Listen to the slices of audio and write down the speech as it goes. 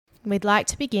We'd like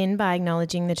to begin by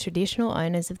acknowledging the traditional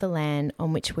owners of the land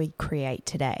on which we create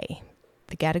today,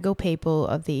 the Gadigal people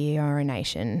of the Eora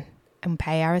Nation, and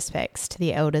pay our respects to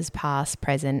the elders past,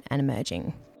 present and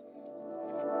emerging.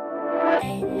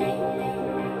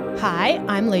 Hi,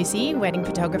 I'm Lucy, wedding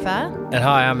photographer. And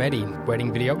hi, I'm Eddie,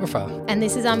 wedding videographer. And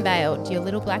this is Unveiled, your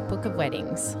little black book of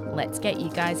weddings. Let's get you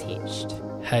guys hitched.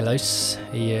 Hey Luce,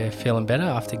 are you feeling better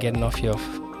after getting off your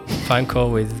phone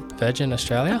call with Virgin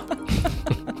Australia?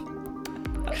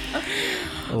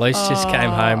 Luce just came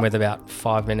home with about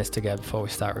 5 minutes to go before we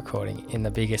start recording in the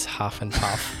biggest huff and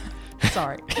puff.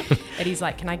 Sorry. Eddie's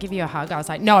like, can I give you a hug? I was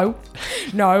like, no,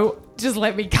 just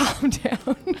let me calm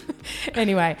down.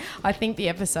 Anyway, I think the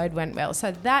episode went well.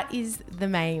 So that is the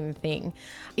main thing.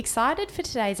 Excited for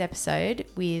today's episode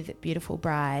with beautiful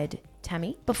bride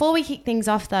Tammy. Before we kick things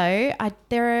off though,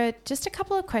 there are just a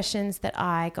couple of questions that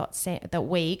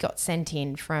we got sent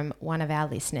in from one of our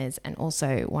listeners and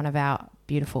also one of our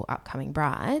beautiful upcoming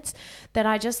brides that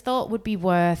I just thought would be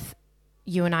worth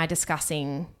you and I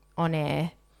discussing on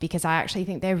air, because I actually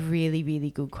think they're really, really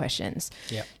good questions.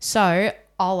 Yep. So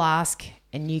I'll ask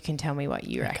and you can tell me what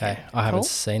you reckon. Okay. I haven't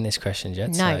seen these questions yet.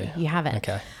 No, you haven't.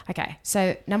 Okay.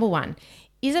 So number one,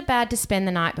 is it bad to spend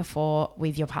the night before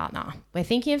with your partner? We're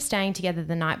thinking of staying together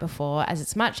the night before as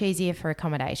it's much easier for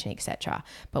accommodation, etc.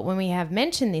 But when we have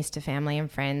mentioned this to family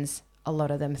and friends, a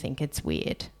lot of them think it's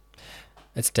weird.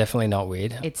 It's definitely not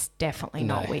weird. It's definitely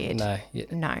not weird. No.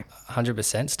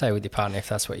 100% stay with your partner if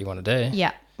that's what you want to do.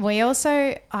 Yeah.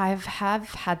 I've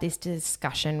had this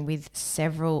discussion with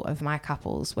several of my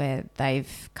couples where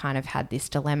they've kind of had this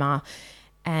dilemma,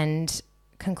 and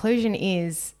conclusion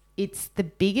is it's the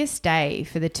biggest day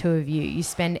for the two of you. You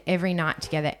spend every night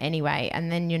together anyway, and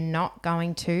then you're not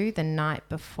going to the night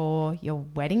before your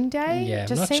wedding day. Yeah,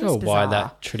 Just I'm not seems sure bizarre. why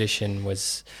that tradition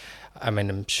was. I mean,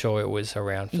 I'm sure it was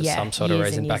around for some sort of years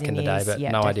reason and back years in the and day, years. but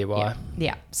Yeah, no idea why.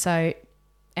 Yeah. So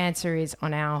answer is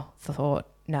on our thought,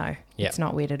 no, it's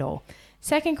not weird at all.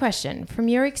 Second question, from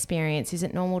your experience, is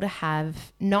it normal to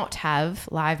not have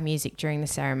live music during the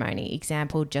ceremony?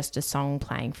 Example, just a song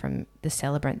playing from the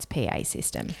celebrant's PA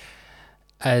system.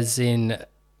 As in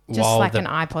just like an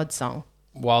iPod song.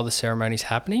 While the ceremony's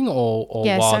happening or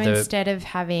while instead of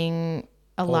having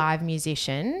a live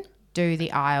musician do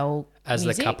the aisle as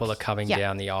music, the couple are coming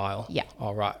down the aisle. Yeah.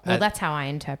 Oh, right. Well, that's how I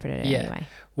interpreted it anyway.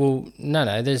 Well,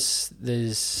 no, there's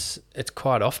it's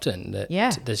quite often that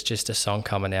there's just a song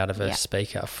coming out of a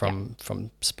speaker from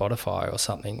Spotify or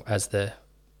something as the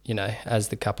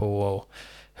couple or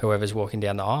whoever's walking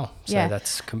down the aisle. So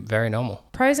that's very normal.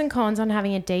 Pros and cons on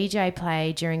having a DJ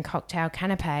play during cocktail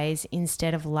canapes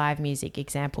instead of live music.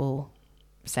 Example,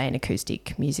 say an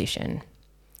acoustic musician.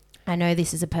 I know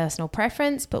this is a personal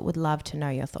preference, but would love to know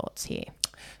your thoughts here.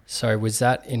 So was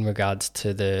that in regards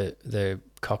to the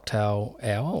cocktail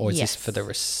hour, or is this for the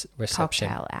reception?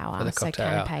 Cocktail hour. For the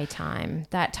cocktail canapé time.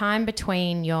 That time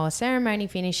between your ceremony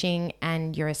finishing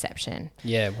and your reception.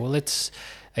 Yeah, well, it's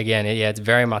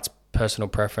very much personal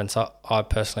preference. I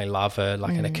personally love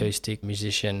an acoustic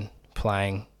musician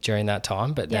playing during that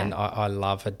time, but then I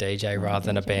love a DJ rather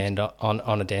than a band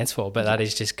on a dance floor. But that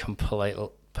is just complete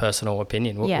personal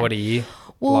opinion. What do you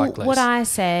like, Liz? What I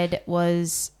said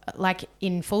was, like,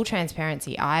 in full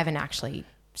transparency, I haven't actually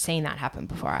seen that happen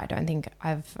before. I don't think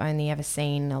I've only ever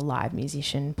seen a live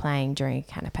musician playing during a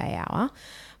canapé hour.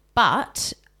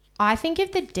 But I think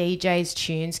if the DJ's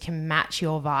tunes can match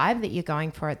your vibe that you're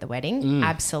going for at the wedding,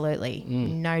 absolutely.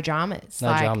 No dramas.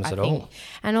 No dramas at all.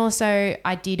 And also,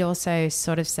 I did also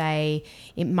sort of say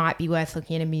it might be worth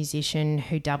looking at a musician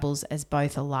who doubles as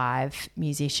both a live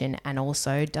musician and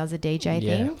also does a DJ thing.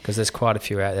 Yeah, because there's quite a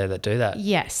few out there that do that.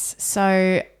 Yes.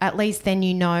 So at least then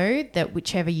you know that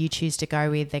whichever you choose to go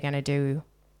with, they're going to do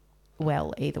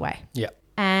well either way. Yeah.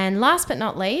 And last but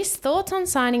not least, thoughts on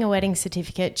signing a wedding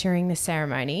certificate during the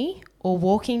ceremony or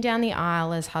walking down the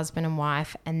aisle as husband and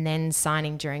wife and then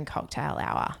signing during cocktail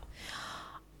hour.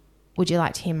 Would you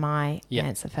like to hear my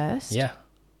answer first? Yeah.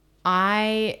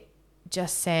 I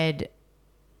just said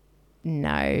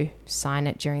no, sign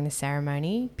it during the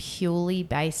ceremony, purely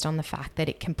based on the fact that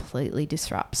it completely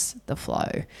disrupts the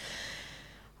flow.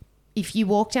 If you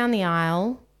walk down the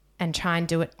aisle and try and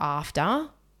do it after,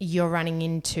 you're running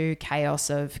into chaos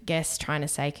of guests trying to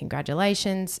say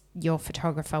congratulations, your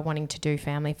photographer wanting to do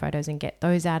family photos and get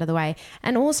those out of the way.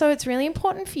 And also it's really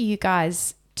important for you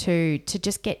guys to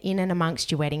just get in and amongst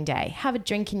your wedding day. Have a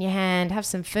drink in your hand, have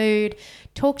some food,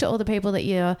 talk to all the people that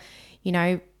you're,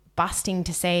 busting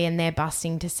to see and they're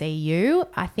busting to see you.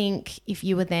 I think if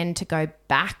you were then to go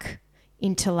back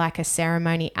into like a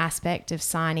ceremony aspect of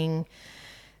signing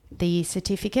the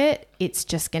certificate, it's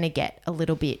just going to get a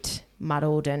little bit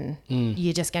muddled and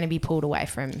you're just going to be pulled away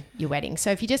from your wedding. So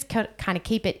if you just kind of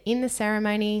keep it in the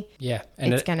ceremony,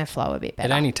 and it's going to flow a bit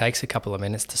better. It only takes a couple of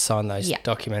minutes to sign those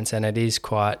documents, and it is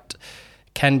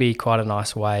can be quite a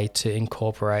nice way to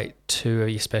incorporate two of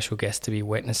your special guests to be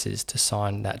witnesses to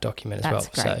sign that document as well.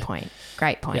 That's a great point.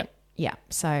 Great point. Yeah.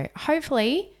 So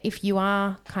hopefully if you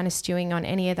are kind of stewing on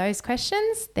any of those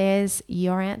questions, there's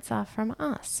your answer from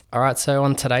us. All right. So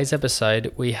on today's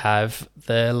episode, we have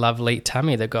the lovely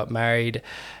Tammy that got married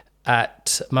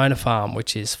at Mona Farm,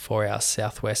 which is 4 hours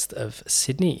southwest of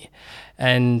Sydney.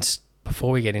 And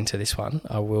before we get into this one,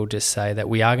 I will just say that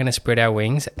we are going to spread our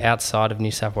wings outside of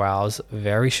New South Wales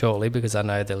very shortly, because I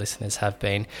know the listeners have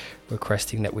been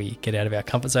requesting that we get out of our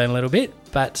comfort zone a little bit.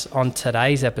 But on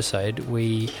today's episode,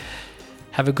 we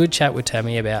have a good chat with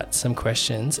Tammy about some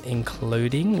questions,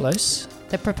 including, Luce,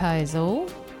 the proposal,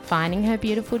 finding her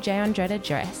beautiful J. Andretta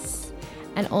dress,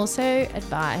 and also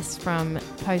advice from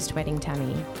post-wedding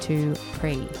Tammy to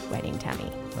pre-wedding Tammy.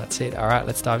 That's it. All right,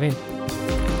 let's dive in.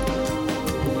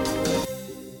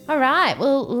 All right,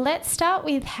 well, let's start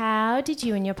with, how did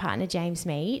you and your partner James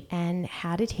meet, and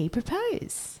how did he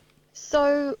propose?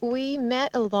 So we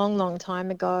met a long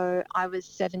time ago. I was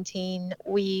 17.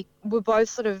 We were both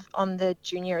sort of on the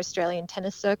junior Australian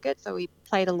tennis circuit, so we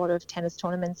played a lot of tennis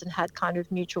tournaments and had kind of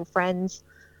mutual friends.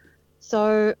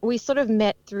 So we sort of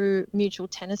met through mutual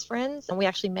tennis friends, and we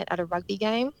actually met at a rugby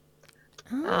game.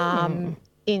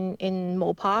 In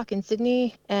Moore Park in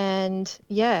Sydney, and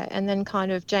then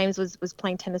kind of James was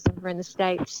playing tennis over in the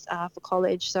States for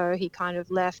college, so he kind of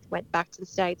left, went back to the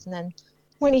States, and then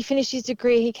when he finished his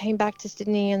degree he came back to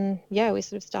Sydney, and we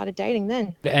sort of started dating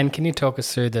then. And can you talk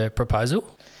us through the proposal?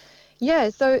 Yeah,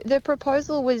 so the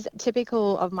proposal was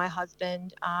typical of my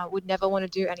husband. Would never want to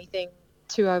do anything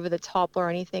too over the top or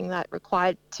anything that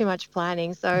required too much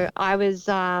planning. So I was,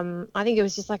 I think it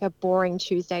was just like a boring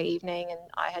Tuesday evening, and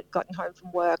I had gotten home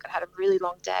from work. I had a really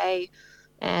long day,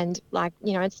 and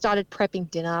I'd started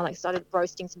prepping dinner, started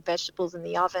roasting some vegetables in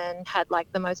the oven, had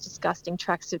the most disgusting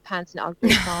tracksuit pants and Ugg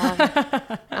boots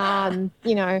on,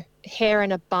 hair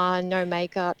in a bun, no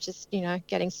makeup, just,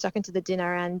 getting stuck into the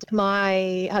dinner. And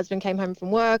my husband came home from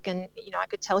work, and, I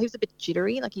could tell he was a bit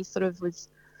jittery. He sort of was.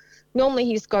 Normally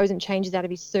he just goes and changes out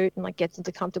of his suit and gets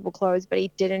into comfortable clothes, but he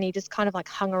didn't. He just kind of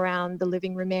hung around the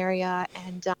living room area,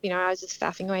 and I was just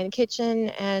faffing away in the kitchen,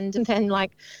 and then I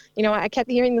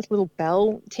kept hearing this little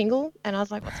bell tingle, and I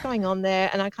was like, what's going on there?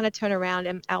 And I kind of turn around,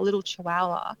 and our little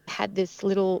chihuahua had this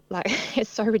little it's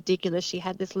so ridiculous. She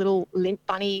had this little lint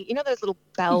bunny, those little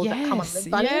bells that come on lint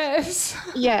bunnies. Yes.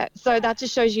 Yeah, so that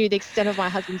just shows you the extent of my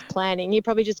husband's planning. He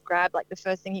probably just grabbed the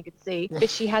first thing he could see, but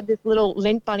she had this little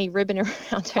lint bunny ribbon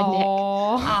around her neck.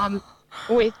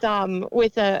 With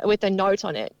a note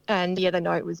on it, and the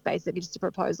note was basically just a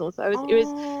proposal. So it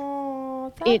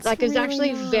was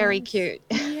actually nice. Very cute.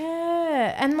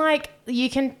 Yeah, and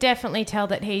you can definitely tell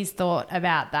that he's thought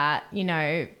about that.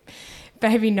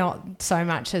 Maybe not so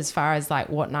much as far as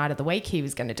what night of the week he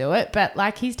was going to do it, but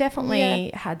he's definitely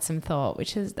had some thought,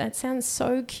 that sounds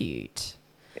so cute.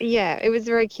 Yeah, it was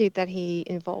very cute that he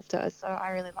involved her, so I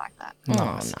really like that.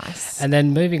 Nice. Oh, nice. And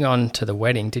then moving on to the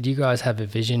wedding, did you guys have a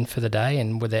vision for the day,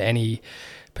 and were there any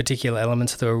particular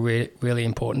elements that were really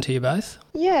important to you both?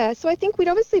 Yeah, so I think we'd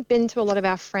obviously been to a lot of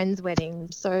our friends'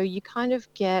 weddings, so you kind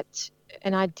of get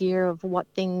an idea of what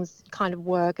things kind of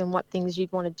work and what things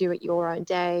you'd want to do at your own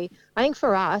day. I think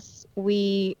for us,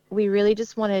 we really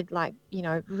just wanted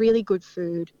really good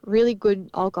food, really good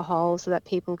alcohol so that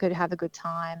people could have a good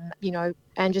time,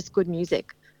 and just good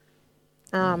music.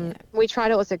 We try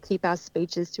to also keep our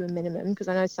speeches to a minimum, because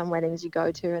I know some weddings you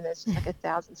go to and there's just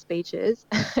 1,000 speeches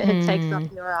and it takes up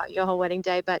your whole wedding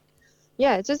day. But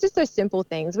yeah, it's just those simple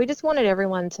things. We just wanted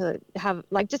everyone to have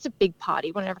just a big party.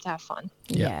 We wanted everyone to have fun.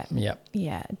 Yeah.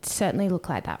 It certainly looked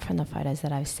like that from the photos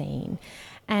that I've seen.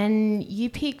 And you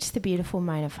picked the beautiful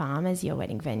Mona Farm as your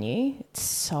wedding venue. It's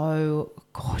so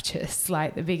gorgeous,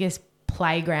 the biggest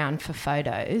playground for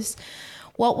photos.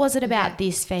 What was it about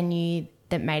this venue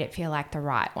that made it feel like the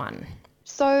right one?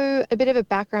 So a bit of a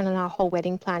background on our whole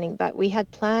wedding planning, but we had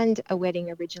planned a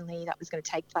wedding originally that was going to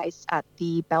take place at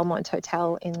the Belmont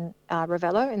Hotel in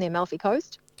Ravello in the Amalfi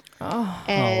Coast. Oh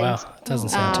wow, doesn't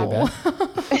sound too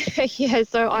bad. Yeah,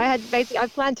 so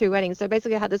I've planned 2 weddings. So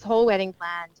basically I had this whole wedding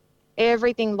planned,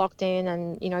 everything locked in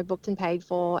and, booked and paid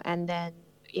for. And then,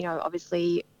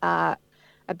 obviously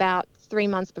about 3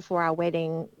 months before our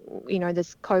wedding,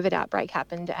 this COVID outbreak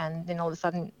happened, and then all of a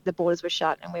sudden the borders were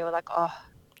shut, and we were like, oh,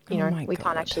 you Oh know, my we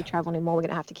can't God. actually travel anymore. We're going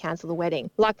to have to cancel the wedding.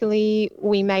 Luckily,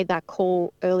 we made that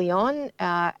call early on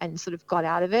and sort of got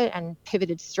out of it and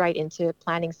pivoted straight into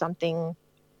planning something,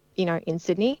 you know, in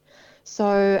Sydney.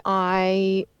 So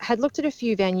I had looked at a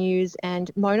few venues, and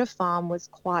Mona Farm was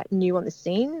quite new on the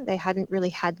scene. They hadn't really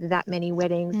had that many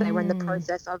weddings. They were in the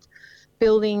process of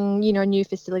building, you know, new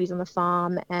facilities on the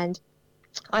farm. And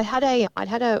I'd had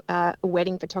a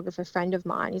wedding photographer friend of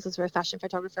mine. He's also a fashion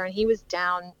photographer, and he was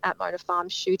down at Mona Farm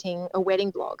shooting a wedding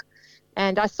blog.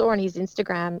 And I saw on his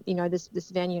Instagram, you know, this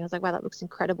venue, and I was like, wow, that looks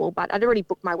incredible. But I'd already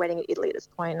booked my wedding in Italy at this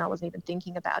point, and I wasn't even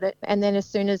thinking about it. And then as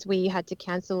soon as we had to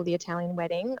cancel the Italian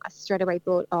wedding, I straight away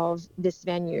thought of this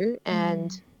venue,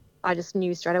 and I just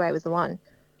knew straight away it was the one.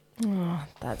 Oh,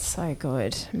 that's so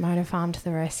good. Mona Farm to the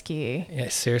rescue. Yeah,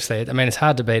 seriously. I mean, it's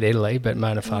hard to beat Italy, but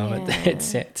Mona Farm, Yeah.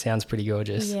 it sounds pretty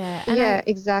gorgeous. Yeah. And Yeah,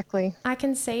 exactly. I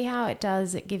can see how it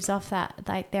does. It gives off that,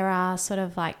 like, there are sort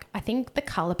of like, I think the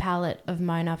colour palette of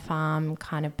Mona Farm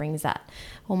kind of brings that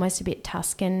almost a bit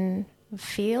Tuscan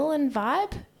feel and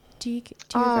vibe. Do you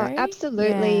agree?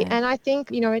 Absolutely. Yeah. And I think,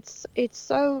 you know, it's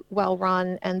so well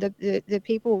run, and the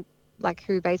people like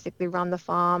who basically run the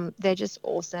farm, they're just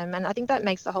awesome. And I think that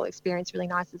makes the whole experience really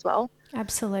nice as well.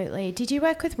 Absolutely. Did you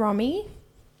work with Romy?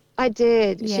 I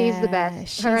did. She's the Yeah,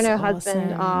 best. Her and her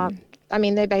husband are, awesome. I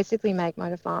mean, they basically make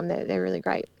Mona Farm. They're really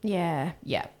great. Yeah.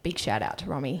 Big shout out to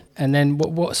Romy. And then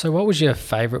what was your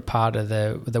favourite part of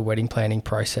the wedding planning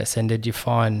process, and did you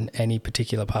find any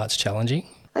particular parts challenging?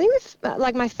 I think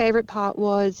like my favorite part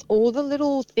was all the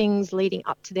little things leading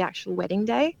up to the actual wedding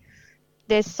day.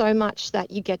 There's so much that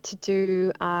you get to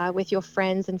do with your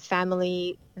friends and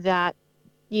family that,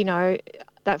 you know,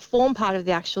 that form part of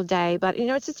the actual day. But, you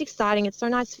know, it's just exciting. It's so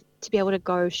nice to be able to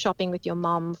go shopping with your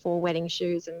mum for wedding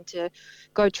shoes, and to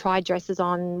go try dresses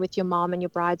on with your mum and your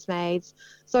bridesmaids.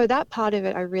 So that part of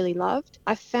it I really loved.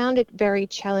 I found it very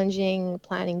challenging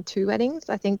planning 2 weddings.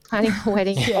 I think planning a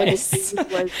wedding Yes.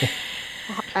 was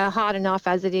hard enough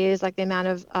as it is, like the amount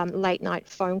of late night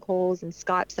phone calls and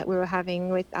Skypes that we were having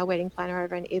with our wedding planner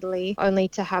over in Italy, only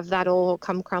to have that all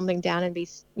come crumbling down and be,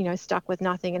 you know, stuck with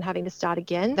nothing and having to start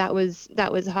again. That was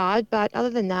hard. But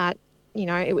other than that, you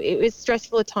know, it was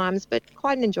stressful at times, but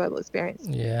quite an enjoyable experience.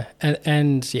 Yeah,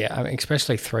 and yeah, I mean,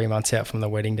 especially 3 months out from the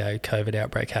wedding day, COVID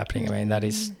outbreak happening. I mean,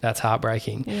 that's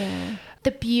heartbreaking. Yeah.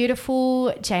 The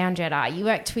beautiful J. Andretta. You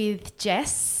worked with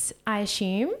Jess, I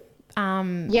assume.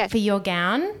 Yes. For your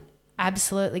gown.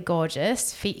 Absolutely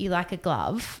gorgeous, fit you like a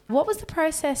glove. What was the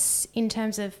process in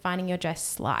terms of finding your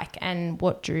dress like, and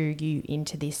what drew you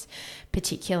into this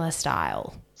particular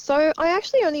style? So I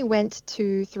actually only went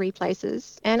to 3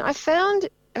 places, and I found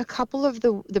a couple of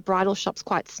the bridal shops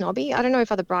quite snobby. I don't know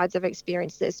if other brides ever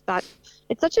experienced this, but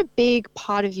it's such a big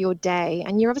part of your day,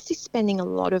 and you're obviously spending a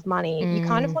lot of money. You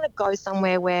kind of want to go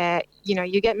somewhere where, you know,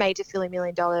 you get made to feel $1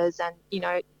 million, and, you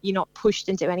know, you're not pushed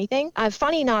into anything.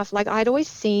 Funny enough, like I'd always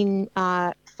seen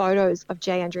photos of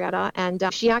J. Andrietta, and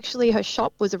her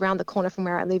shop was around the corner from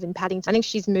where I live in Paddington. I think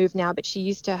she's moved now, but she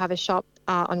used to have a shop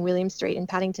on William Street in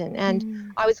Paddington.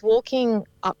 And I was walking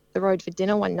up the road for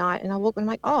dinner one night, and I walked and I'm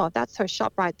like, oh, that's her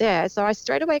shop right there. So I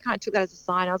straight away kind of took that as a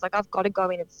sign. I was like, I've got to go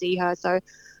in and see her. So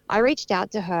I reached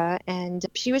out to her, and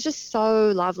she was just so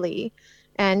lovely.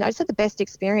 And I just had the best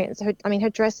experience. Her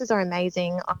dresses are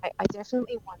amazing. I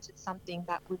definitely wanted something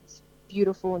that was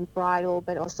beautiful and bridal,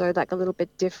 but also like a little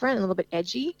bit different, a little bit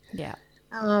edgy. Yeah.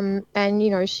 And, you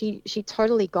know, she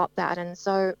totally got that. And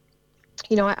so,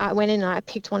 you know, I went in and I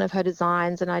picked one of her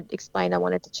designs, and I explained I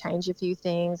wanted to change a few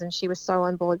things, and she was so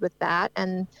on board with that.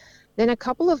 And then a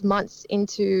couple of months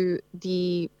into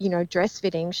the, you know, dress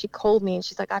fitting, she called me and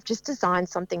she's like, I've just designed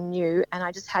something new, and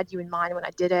I just had you in mind when I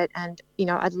did it, and, you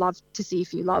know, I'd love to see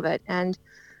if you love it. And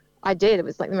I did. It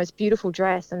was like the most beautiful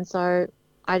dress, and so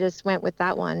I just went with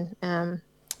that one.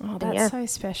 Oh, that's so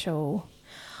special.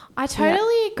 I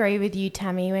totally agree with you,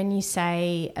 Tammy, when you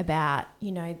say about,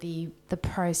 you know, the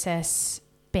process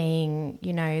being,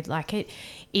 you know, like it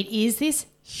is this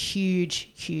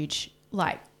huge,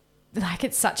 like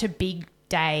it's such a big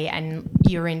day, and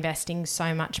you're investing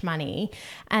so much money.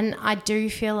 And I do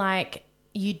feel like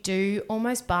you do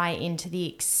almost buy into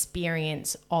the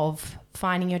experience of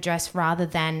finding your dress rather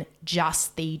than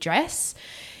just the dress,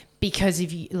 because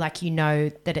if you, like, you know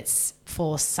that it's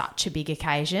for such a big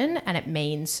occasion and it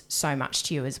means so much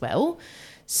to you as well.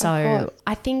 So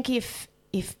I think if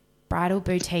bridal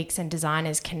boutiques and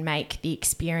designers can make the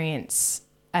experience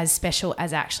as special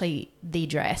as actually the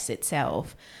dress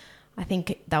itself, I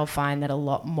think they'll find that a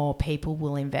lot more people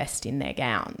will invest in their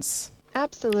gowns.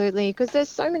 Absolutely, because there's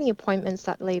so many appointments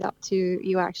that lead up to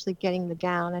you actually getting the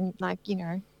gown, and, like, you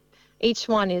know, each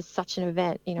one is such an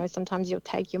event. You know, sometimes you'll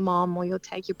take your mom or you'll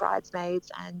take your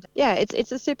bridesmaids, and yeah,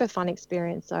 it's a super fun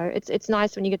experience. So it's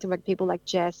nice when you get to work with people like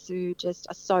Jess, who just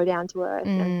are so down to earth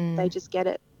and they just get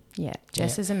it. Yeah,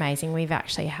 Jess is amazing. We've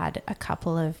actually had a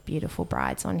couple of beautiful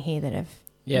brides on here that have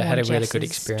had a really good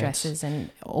Jess's experience. dresses, and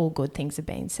all good things have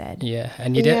been said. Yeah,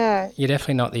 and you're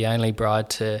definitely not the only bride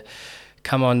to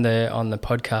come on the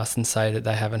podcast and say that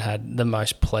they haven't had the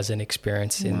most pleasant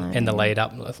experience in the lead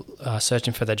up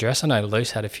searching for their dress. I know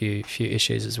Luce had a few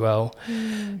issues as well.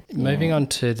 Moving on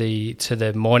to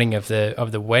the morning of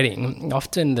the wedding,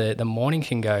 often the morning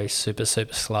can go super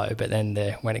slow, but then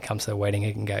when it comes to the wedding,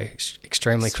 it can go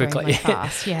extremely quickly.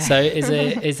 Fast, yeah. So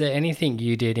is there anything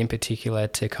you did in particular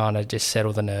to kind of just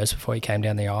settle the nerves before you came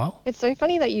down the aisle? It's so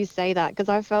funny that you say that, because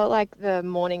I felt like the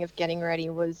morning of getting ready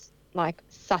was like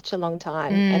such a long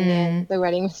time, and then the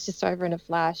wedding was just over in a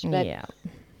flash. But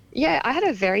yeah, I had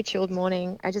a very chilled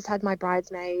morning. I just had my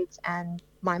bridesmaids and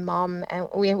my mum, and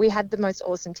we had the most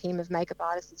awesome team of makeup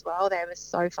artists as well. They were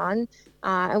so fun,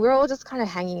 and we were all just kind of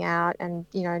hanging out and,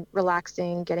 you know,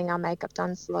 relaxing, getting our makeup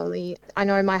done slowly. I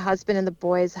know my husband and the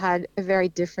boys had a very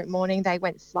different morning. They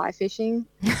went fly fishing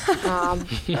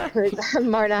because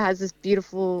Mona has this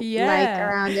beautiful lake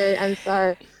around it, and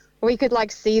so we could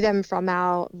like see them from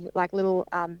our like little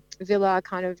villa,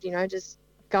 kind of, you know, just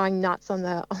going nuts on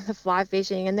the fly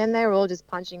fishing, and then they were all just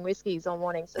punching whiskeys all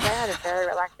morning. So they had a very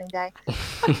relaxing day.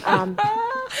 I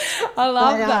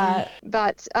love that.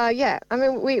 But yeah, I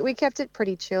mean, we kept it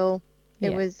pretty chill.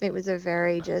 It was a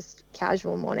very just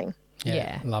casual morning.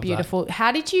 Yeah, love beautiful. That.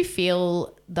 How did you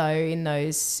feel though in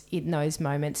those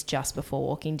moments just before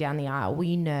walking down the aisle? Were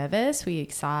you nervous? Were you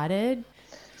excited?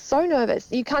 So nervous.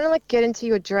 You kind of like get into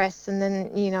your dress, and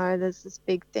then, you know, there's this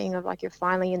big thing of like you're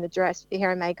finally in the dress with your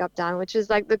hair and makeup done, which is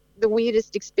like the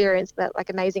weirdest experience, but like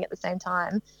amazing at the same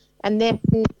time. And then,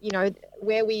 you know,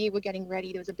 where we were getting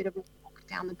ready, there was a bit of a walk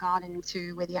down the garden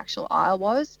to where the actual aisle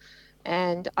was,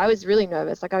 and I was really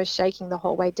nervous. Like I was shaking the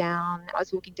whole way down. I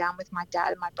was walking down with my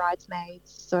dad and my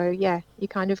bridesmaids. So yeah, you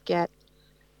kind of get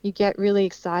really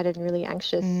excited and really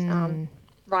anxious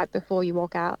right before you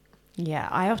walk out. Yeah,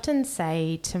 I often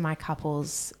say to my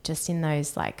couples, just in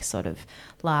those like sort of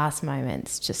last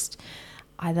moments, just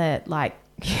either like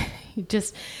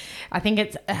I think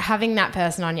it's having that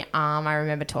person on your arm. I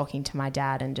remember talking to my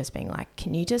dad and just being like,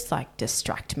 can you just like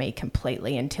distract me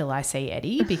completely until I see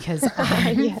Eddie, because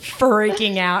I'm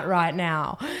freaking out right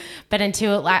now. But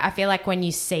until, like, I feel like when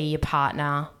you see your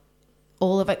partner,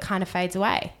 all of it kind of fades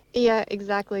away. Yeah,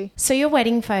 exactly. So your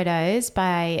wedding photos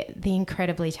by the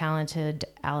incredibly talented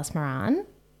Alice Moran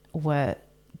were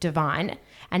divine.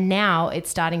 And now it's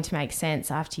starting to make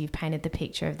sense after you've painted the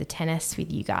picture of the tennis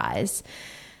with you guys.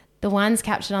 The ones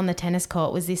captured on the tennis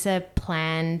court, was this a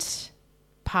planned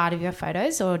part of your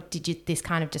photos, or did this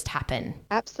kind of just happen?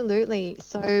 Absolutely.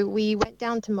 So we went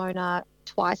down to Mona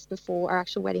twice before our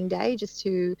actual wedding day just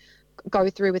to go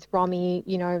through with Romy,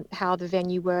 you know, how the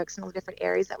venue works and all the different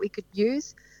areas that we could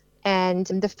use. And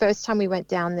the first time we went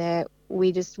down there,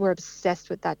 we just were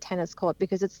obsessed with that tennis court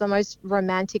because it's the most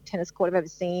romantic tennis court I've ever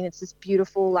seen. It's this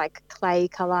beautiful like clay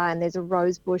color, and there's a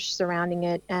rose bush surrounding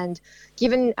it. And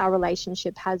given our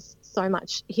relationship has so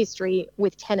much history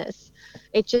with tennis,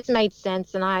 it just made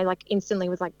sense. And I like instantly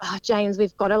was like, oh, James,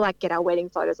 we've got to like get our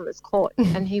wedding photos on this court.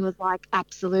 And he was like,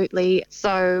 absolutely.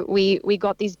 So we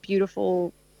got these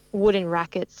beautiful wooden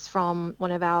rackets from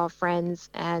one of our friends,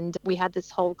 and we had this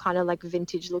whole kind of like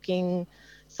vintage looking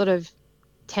sort of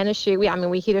tennis shoe.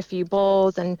 We hit a few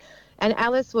balls, and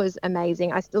Alice was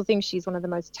amazing. I still think she's one of the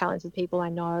most talented people I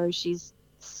know. She's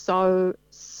so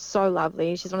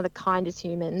lovely. She's one of the kindest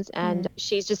humans, and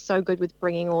she's just so good with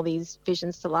bringing all these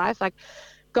visions to life. Like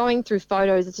going through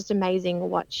photos, it's just amazing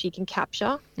what she can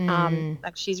capture.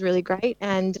 Like she's really great.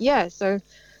 And yeah, so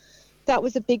that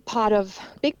was a big part of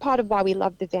why we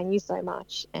loved the venue so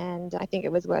much, and I think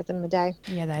it was worth it on the day.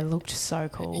 Yeah, they looked so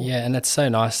cool. Yeah, and it's so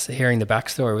nice hearing the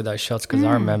backstory with those shots, because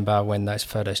I remember when those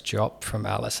photos dropped from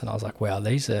Alice, and I was like, wow,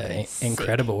 these are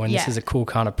incredible, and this is a cool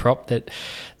kind of prop that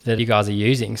you guys are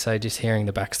using. So just hearing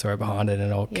the backstory behind it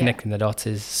and all connecting the dots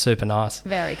is super nice.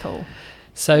 Very cool.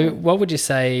 So what would you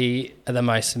say are the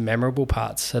most memorable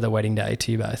parts of the wedding day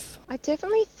to you both? I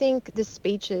definitely think the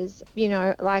speeches, you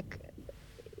know, like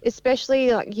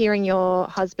especially like hearing your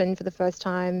husband for the first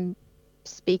time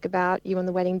speak about you on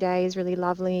the wedding day is really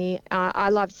lovely. I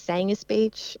loved saying a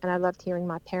speech, and I loved hearing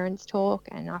my parents talk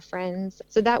and our friends.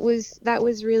 So that was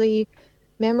really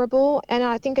memorable. And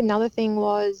I think another thing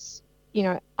was, you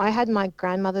know, I had my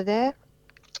grandmother there.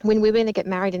 When we were going to get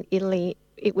married in Italy,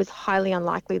 it was highly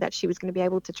unlikely that she was going to be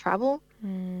able to travel.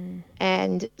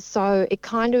 And so it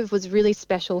kind of was really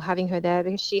special having her there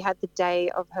because she had the day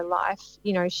of her life.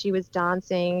 You know, she was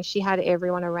dancing, she had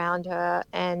everyone around her,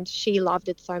 and she loved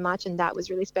it so much, and that was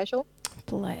really special.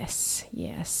 Bless.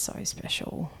 Yes, so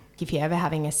special. If you're ever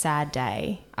having a sad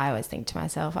day, I always think to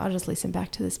myself, I'll just listen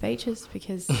back to the speeches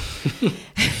because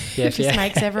it just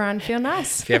makes everyone feel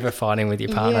nice. If you're ever fighting with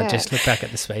your partner, just look back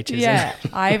at the speeches. Yeah.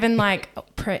 I even like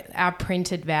our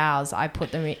printed vows, I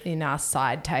put them in our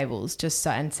side tables just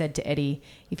so, and said to Eddie,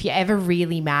 if you're ever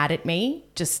really mad at me,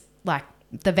 just like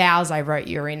the vows I wrote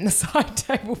you are in the side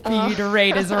table for you to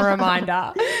read as a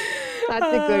reminder. That's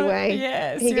a good way.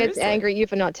 Yeah, he gets angry at you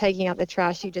for not taking out the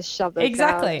trash. You just shove those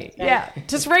exactly. Yeah.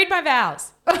 Just read my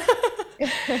vows.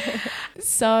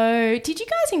 So did you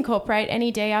guys incorporate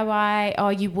any DIY? Oh,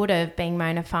 you would have, being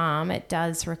Mona Farm. It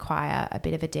does require a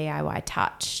bit of a DIY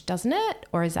touch, doesn't it?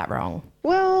 Or is that wrong?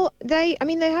 Well, they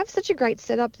have such a great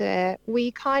setup there.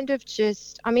 We kind of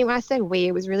just, when I say we,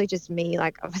 it was really just me.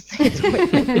 Like, obviously, it's always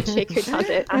the chick who does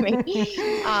it.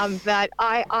 But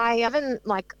I haven't,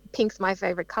 like, pink's my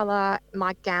favorite color.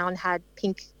 My gown had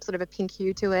pink, sort of a pink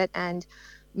hue to it, and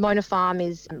Mona Farm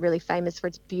is really famous for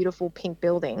its beautiful pink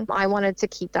building. I wanted to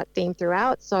keep that theme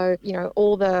throughout. So, you know,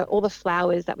 all the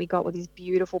flowers that we got were these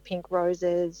beautiful pink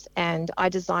roses, and I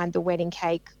designed the wedding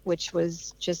cake, which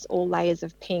was just all layers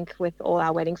of pink with all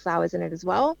our wedding flowers in it as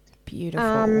well.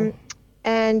 Beautiful.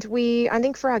 And I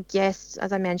think for our guests,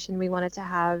 as I mentioned, we wanted to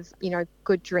have, you know,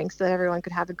 good drinks so that everyone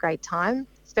could have a great time.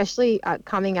 Especially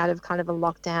coming out of kind of a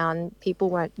lockdown, people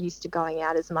weren't used to going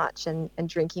out as much and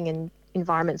drinking in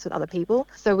environments with other people.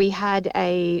 So we had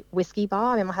a whiskey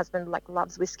bar. My husband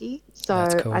loves whiskey. So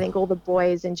cool. I think all the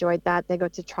boys enjoyed that. They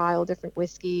got to try all different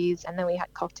whiskeys, and then we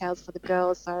had cocktails for the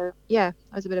girls. So yeah, it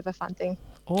was a bit of a fun thing.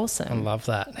 Awesome. I love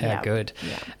that. How good.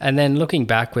 Yeah. And then looking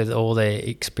back with all the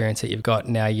experience that you've got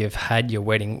now, you've had your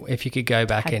wedding. If you could go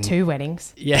back and 2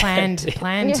 weddings. Yeah. Planned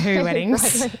 2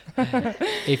 weddings.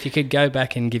 If you could go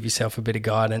back and give yourself a bit of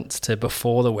guidance to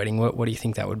before the wedding, what do you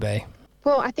think that would be?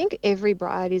 Well, I think every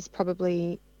bride is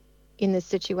probably in this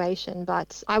situation,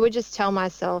 but I would just tell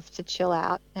myself to chill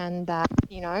out and that,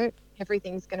 you know,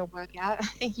 everything's going to work out. I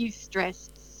think you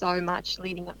stressed so much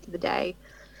leading up to the day,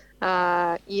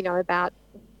 you know, about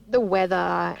the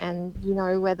weather and, you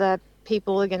know, whether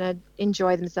people are going to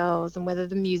enjoy themselves and whether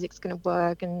the music's going to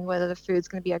work and whether the food's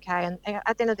going to be okay. And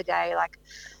at the end of the day, like,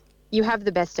 you have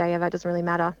the best day ever. It doesn't really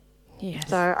matter. Yes.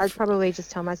 So I'd probably just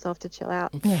tell myself to chill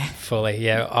out. Yeah. Fully.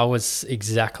 Yeah, I was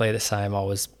exactly the same. I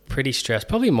was pretty stressed,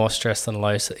 probably more stressed than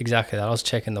Lois. Exactly that. I was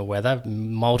checking the weather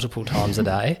multiple times a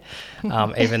day.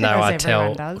 Even though I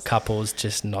tell couples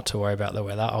just not to worry about the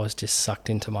weather, I was just sucked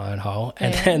into my own hole.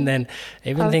 And then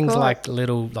even things like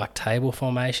little table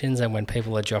formations, and when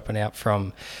people are dropping out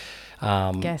from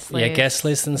guest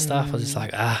lists and stuff. I was just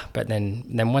like, but then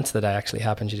once the day actually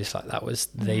happens, you're just like, that was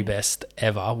the best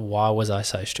ever. Why was I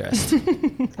so stressed?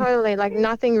 Totally. Like,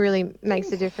 nothing really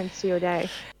makes a difference to your day.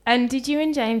 And did you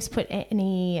and James put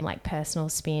any personal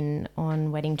spin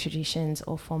on wedding traditions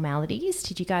or formalities?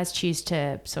 Did you guys choose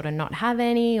to sort of not have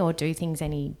any or do things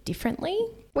any differently?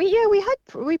 We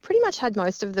pretty much had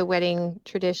most of the wedding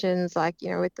traditions, like, you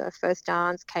know, with the first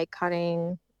dance, cake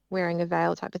cutting, wearing a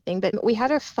veil type of thing. But we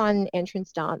had a fun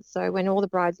entrance dance. So when all the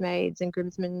bridesmaids and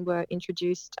groomsmen were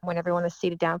introduced, when everyone was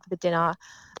seated down for the dinner,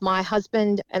 my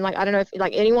husband, and I don't know if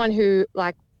anyone who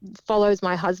follows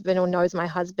my husband or knows my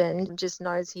husband just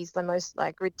knows he's the most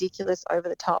ridiculous over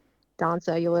the top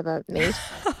dancer you'll ever meet.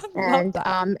 And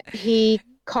he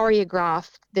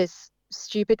choreographed this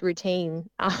stupid routine,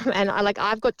 and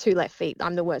I've got 2 left feet.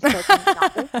 I'm the worst person to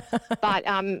dance. But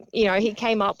you know, he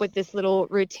came up with this little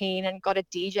routine and got a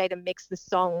DJ to mix the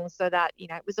songs so that, you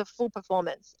know, it was a full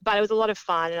performance. But it was a lot of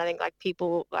fun, and I think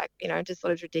people you know, just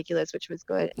thought it was ridiculous, which was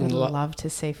good. I'd love to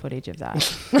see footage of that.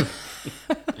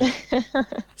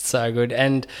 So good.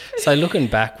 And so looking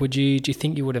back, do you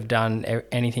think you would have done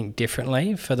anything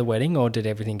differently for the wedding, or did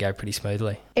everything go pretty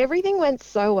smoothly? Everything went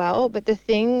so well, but the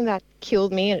thing that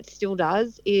killed me, and it still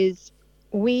does, is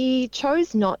we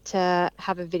chose not to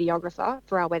have a videographer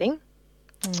for our wedding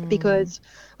because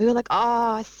we were like,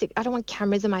 sick. I don't want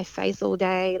cameras in my face all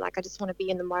day. I just want to be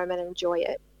in the moment and enjoy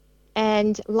it.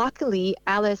 And luckily,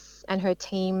 Alice and her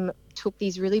team took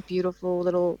these really beautiful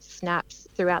little snaps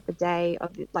throughout the day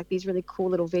of these really cool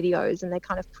little videos, and they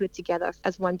kind of put it together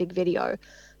as one big video.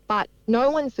 But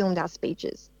no one filmed our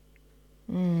speeches.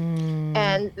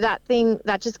 And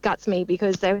that just guts me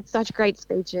because they were such great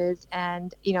speeches,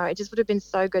 and, you know, it just would have been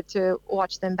so good to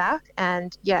watch them back.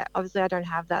 And yeah, obviously I don't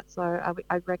have that. So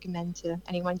I'd recommend to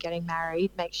anyone getting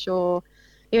married, make sure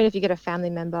even if you get a family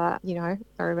member, you know,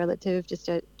 or a relative, just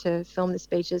to film the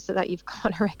speeches so that you've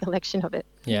got a recollection of it.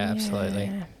 Yeah, absolutely.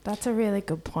 Yeah, that's a really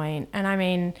good point. And I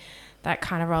mean, that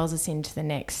kind of rolls us into the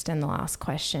next and the last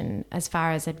question. As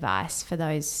far as advice for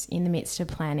those in the midst of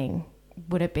planning,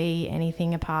 would it be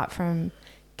anything apart from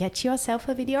get yourself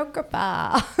a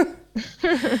videographer?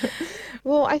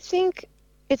 Well, I think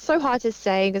it's so hard to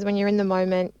say because when you're in the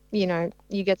moment, you know,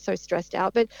 you get so stressed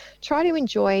out, but try to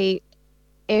enjoy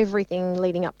everything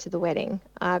leading up to the wedding,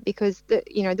 because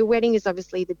the wedding is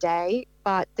obviously the day,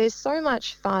 but there's so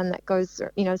much fun that goes,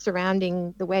 you know,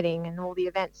 surrounding the wedding and all the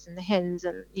events and the hens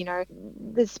and, you know,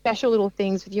 the special little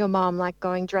things with your mum, like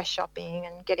going dress shopping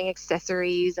and getting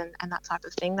accessories and that type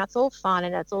of thing. That's all fun,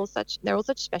 and they're all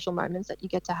such special moments that you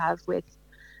get to have with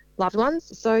loved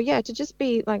ones. So yeah, to just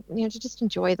be like, you know, to just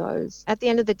enjoy those. At the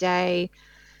end of the day,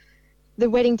 the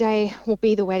wedding day will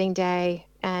be the wedding day.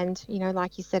 And, you know,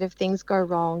 like you said, if things go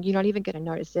wrong, you're not even going to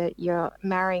notice it. You're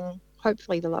marrying,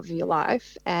 hopefully, the love of your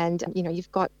life. And, you know,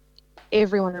 you've got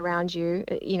everyone around you.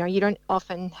 You know, you don't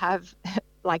often have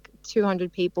like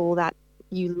 200 people that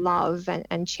you love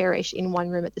and cherish in one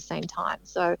room at the same time.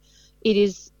 So it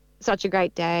is such a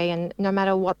great day. And no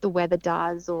matter what the weather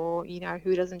does or, you know,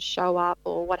 who doesn't show up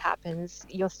or what happens,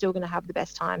 you're still going to have the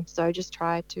best time. So just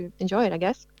try to enjoy it, I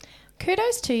guess.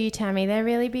 Kudos to you, Tammy. They're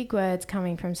really big words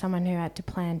coming from someone who had to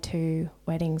plan 2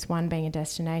 weddings, one being a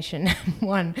destination,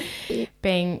 one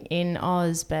being in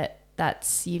Oz, but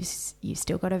you've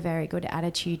still got a very good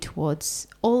attitude towards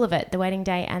all of it, the wedding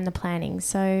day and the planning.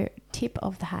 So tip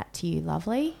of the hat to you,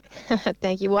 lovely.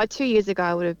 Thank you. Well, 2 years ago,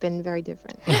 I would have been very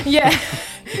different. Yeah.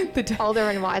 Older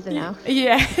and wiser now.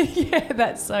 Yeah,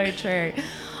 that's so true.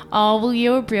 Oh, well,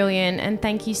 you were brilliant, and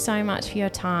thank you so much for your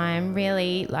time.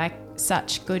 Really,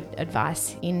 such good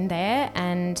advice in there,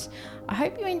 and I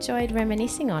hope you enjoyed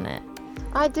reminiscing on it.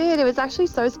 I did. It was actually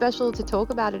so special to talk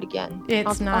about it again.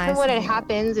 It's nice. Often when it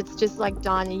happens, it's just like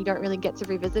done and you don't really get to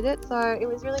revisit it. So it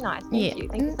was really nice. Thank you.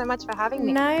 Thank you so much for having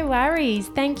me. No worries.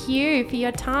 Thank you for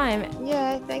your time.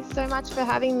 Yeah, thanks so much for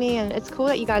having me. And it's cool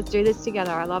that you guys do this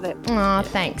together. I love it. Oh,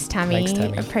 thanks, Tammy. Thanks,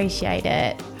 Tammy. Appreciate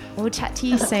it. We'll chat to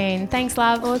you soon. Thanks,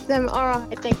 love. Awesome. All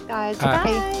right. Thanks, guys. All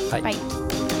right. Bye. Bye. Bye.